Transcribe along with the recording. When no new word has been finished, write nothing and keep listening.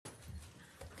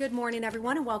Good morning,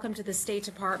 everyone, and welcome to the State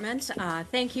Department.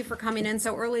 Thank you for coming in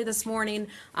so early this morning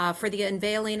for the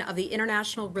unveiling of the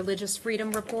International Religious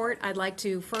Freedom Report. I'd like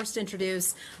to first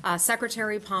introduce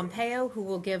Secretary Pompeo, who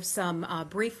will give some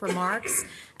brief remarks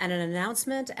and an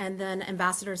announcement, and then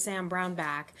Ambassador Sam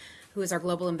Brownback, who is our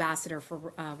Global Ambassador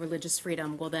for Religious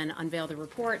Freedom, will then unveil the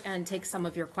report and take some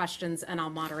of your questions, and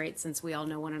I'll moderate since we all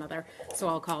know one another, so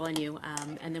I'll call on you,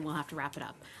 and then we'll have to wrap it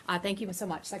up. Thank you so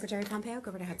much. Secretary Pompeo,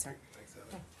 go right ahead, sir.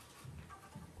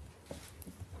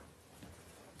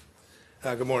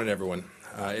 Good morning, everyone.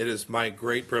 It is my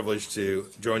great privilege to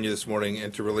join you this morning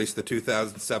and to release the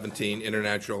 2017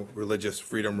 International Religious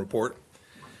Freedom Report.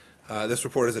 This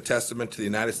report is a testament to the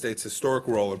United States' historic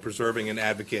role in preserving and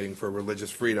advocating for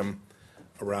religious freedom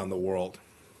around the world.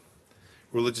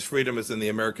 Religious freedom is in the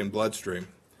American bloodstream.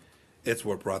 It's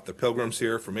what brought the Pilgrims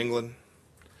here from England.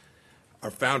 Our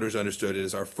founders understood it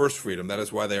as our first freedom. That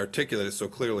is why they articulate it so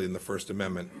clearly in the First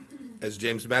Amendment. As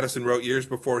James Madison wrote years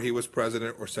before he was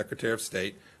President or Secretary of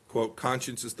State, quote,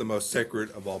 "Conscience is the most sacred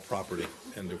of all property,"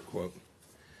 end of quote.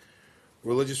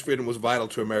 Religious freedom was vital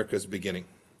to America's beginning.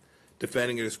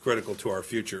 Defending it is critical to our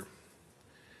future.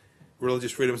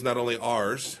 Religious freedom is not only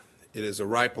ours, it is a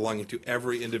right belonging to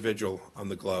every individual on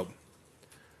the globe.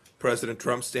 President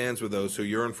Trump stands with those who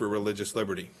yearn for religious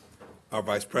liberty. Our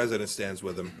Vice President stands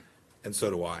with them, and so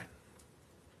do I.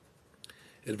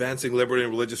 Advancing liberty and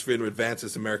religious freedom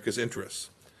advances America's interests.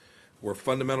 Where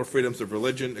fundamental freedoms of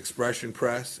religion, expression,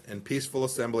 press, and peaceful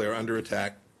assembly are under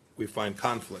attack, we find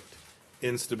conflict,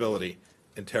 instability,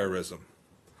 and terrorism.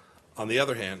 On the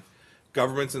other hand,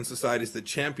 governments and societies that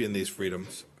champion these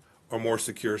freedoms are more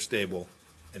secure, stable,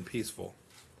 and peaceful.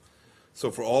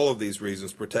 So for all of these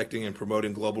reasons, protecting and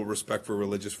promoting global respect for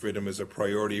religious freedom is a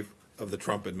priority of the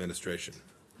Trump administration.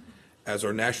 As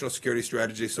our national security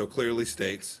strategy so clearly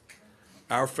states,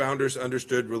 our founders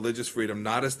understood religious freedom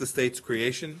not as the state's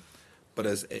creation, but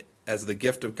as the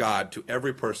gift of God to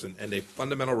every person and a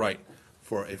fundamental right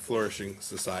for a flourishing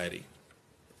society.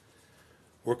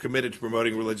 We're committed to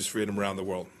promoting religious freedom around the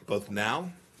world, both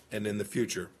now and in the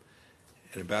future.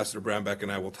 And Ambassador Brownback and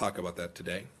I will talk about that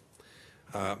today.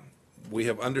 We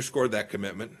have underscored that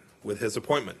commitment with his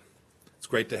appointment. It's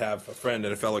great to have a friend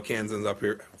and a fellow Kansan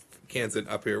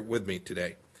up here with me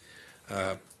today.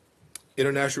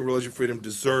 International religious freedom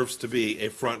deserves to be a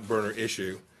front burner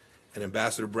issue, and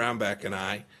Ambassador Brownback and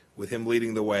I, with him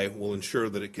leading the way, will ensure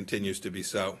that it continues to be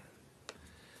so.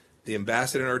 The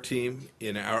ambassador and our team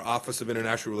in our Office of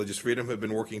International Religious Freedom have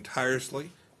been working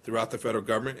tirelessly throughout the federal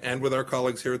government and with our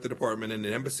colleagues here at the department and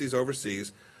in embassies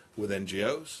overseas with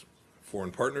NGOs,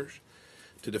 foreign partners,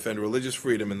 to defend religious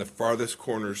freedom in the farthest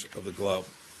corners of the globe.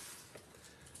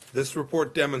 This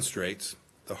report demonstrates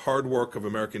the hard work of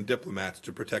American diplomats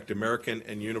to protect American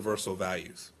and universal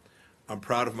values. I'm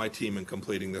proud of my team in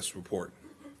completing this report.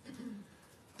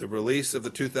 The release of the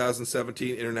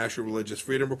 2017 International Religious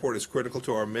Freedom Report is critical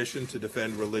to our mission to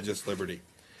defend religious liberty.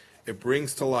 It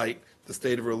brings to light the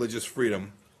state of religious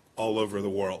freedom all over the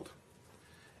world.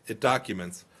 It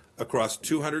documents, across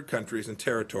 200 countries and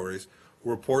territories,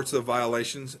 reports of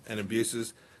violations and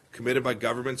abuses committed by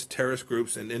governments, terrorist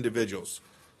groups, and individuals,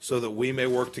 so that we may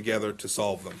work together to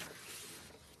solve them.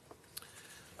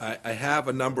 I have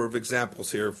a number of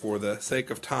examples here. For the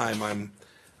sake of time,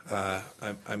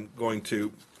 I'm going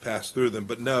to pass through them,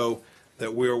 but know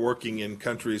that we are working in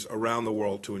countries around the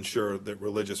world to ensure that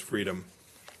religious freedom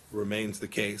remains the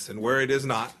case, and where it is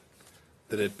not,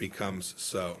 that it becomes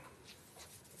so.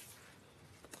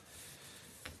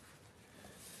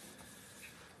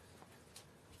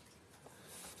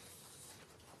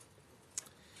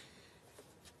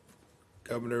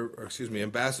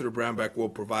 Ambassador Brownback will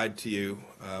provide to you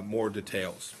more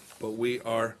details, but we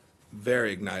are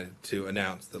very ignited to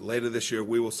announce that later this year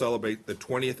we will celebrate the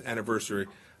 20th anniversary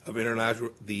of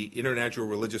the International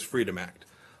Religious Freedom Act,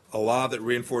 a law that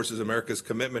reinforces America's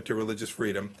commitment to religious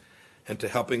freedom and to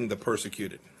helping the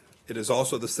persecuted. It is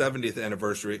also the 70th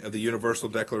anniversary of the Universal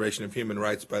Declaration of Human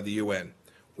Rights by the UN,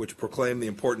 which proclaimed the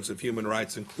importance of human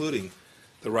rights, including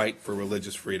the right for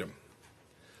religious freedom.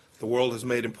 The world has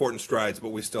made important strides,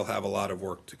 but we still have a lot of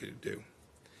work to do.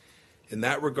 In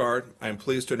that regard, I am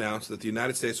pleased to announce that the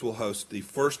United States will host the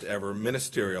first ever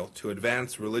ministerial to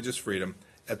advance religious freedom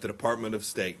at the Department of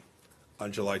State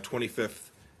on July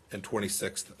 25th and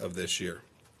 26th of this year.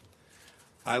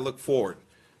 I look forward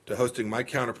to hosting my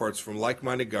counterparts from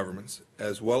like-minded governments,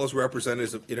 as well as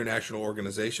representatives of international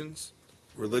organizations,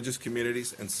 religious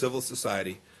communities, and civil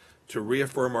society, to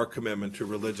reaffirm our commitment to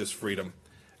religious freedom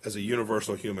as a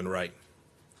universal human right.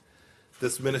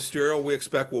 This ministerial, we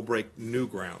expect, will break new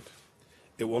ground.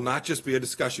 It will not just be a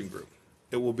discussion group.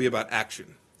 It will be about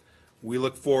action. We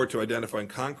look forward to identifying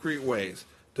concrete ways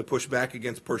to push back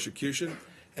against persecution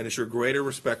and ensure greater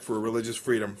respect for religious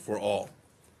freedom for all.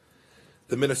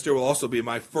 The minister will also be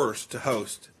my first to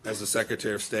host as the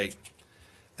Secretary of State,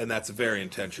 and that's very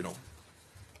intentional.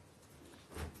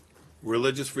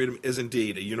 Religious freedom is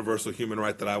indeed a universal human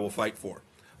right that I will fight for,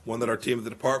 one that our team at the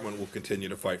department will continue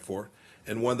to fight for,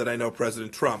 and one that I know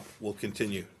President Trump will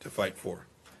continue to fight for.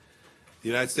 The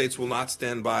United States will not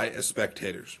stand by as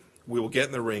spectators. We will get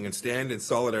in the ring and stand in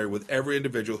solidarity with every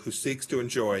individual who seeks to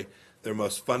enjoy their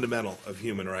most fundamental of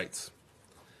human rights.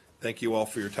 Thank you all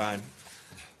for your time.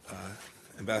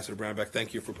 Ambassador Brownback,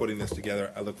 thank you for putting this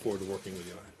together. I look forward to working with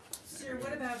you on it. Sir,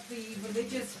 what about the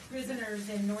religious prisoners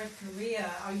in North Korea?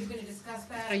 Are you going to discuss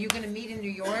that? Are you going to meet in New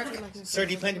York? Sir,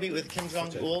 do you plan to meet with Kim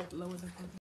Jong-il?